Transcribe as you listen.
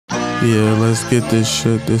Yeah, let's get this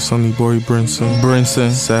shit. This Sonny Boy Brinson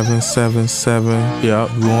 777. Yup,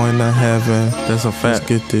 going to heaven. That's a fact. Let's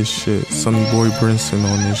get this shit. Sonny Boy Brinson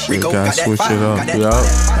on this shit. Gotta switch it up. Yup.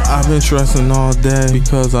 I've been stressing all day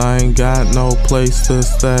because I ain't got no place to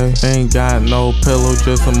stay. Ain't got no pillow,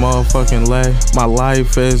 just a motherfucking lay. My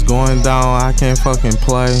life is going down, I can't fucking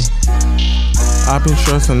play. I've been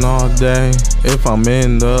stressing all day. If I'm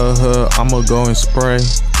in the hood, I'ma go and spray.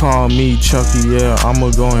 Call me Chucky, yeah, I'ma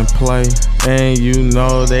go and play. And you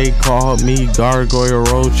know they called me Gargoyle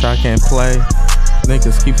Roach, I can't play.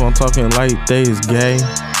 Niggas keep on talking like they is gay.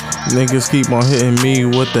 Niggas keep on hitting me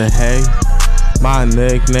with the hay. My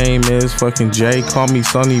nickname is fucking Jay. Call me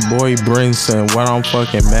Sonny Boy Brinson when I'm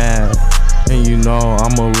fucking mad. And you know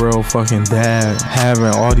I'm a real fucking dad.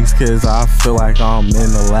 Having all these kids, I feel like I'm in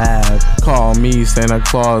the lab. Call me Santa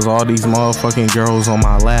Claus, all these motherfucking girls on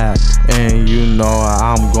my lap. And you know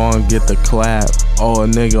I'm gonna get the clap. Oh, a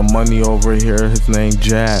nigga money over here, his name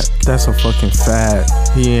Jack. That's a fucking fact,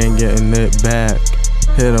 he ain't getting it back.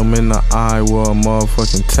 Hit him in the eye with a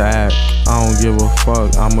motherfucking tack. I don't give a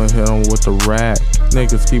fuck, I'ma hit him with the rack.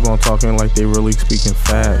 Niggas keep on talking like they really speaking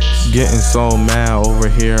facts. Getting so mad over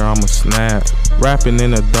here, I'ma snap. Rapping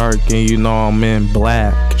in the dark and you know I'm in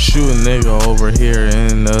black. Shoot a nigga over here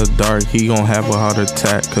in the dark, he gon' have a heart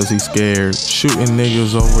attack cause he scared. Shooting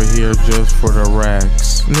niggas over here just for the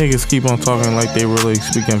racks. Niggas keep on talking like they really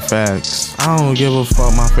speaking facts. I don't give a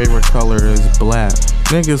fuck, my favorite color is black.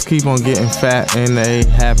 Niggas keep on getting fat and they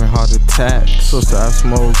having heart attacks. So stop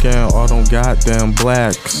smoking all them goddamn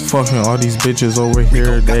blacks. Fucking all these bitches over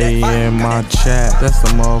here, they in my chat. That's the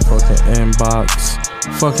motherfucking inbox.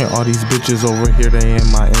 Fucking all these bitches over here, they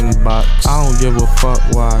in my inbox. I don't give a fuck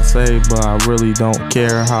what I say, but I really don't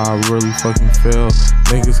care how I really fucking feel.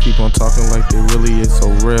 Niggas keep on talking like they really is so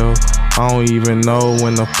real. I don't even know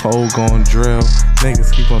when the pole gon' drill.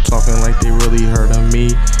 Niggas keep on talking like they really heard of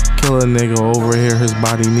me. Kill a nigga over here, his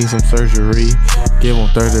body needs some surgery. Give him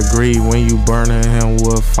 3rd degree when you burning him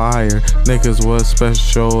with fire. Niggas was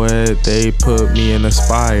special ed, they put me in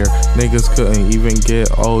Aspire. Niggas couldn't even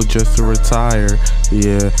get old just to retire.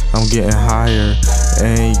 Yeah, I'm getting higher.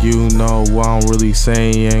 And you know what I'm really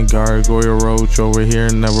saying. Gargoyle Roach over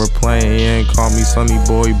here never playing. Call me Sonny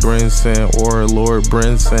Boy Brinson or Lord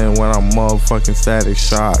Brinson when I'm motherfucking static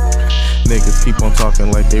shock. Niggas keep on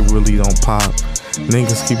talking like they really don't pop.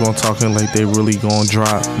 Niggas keep on talking like they really gon'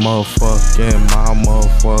 drop. Motherfucking my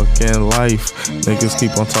motherfucking life. Niggas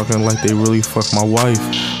keep on talking like they really fuck my wife,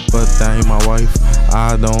 but that ain't my wife.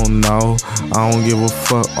 I don't know, I don't give a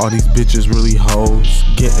fuck. All these bitches really hoes.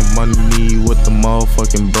 Getting money with the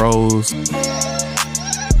motherfucking bros.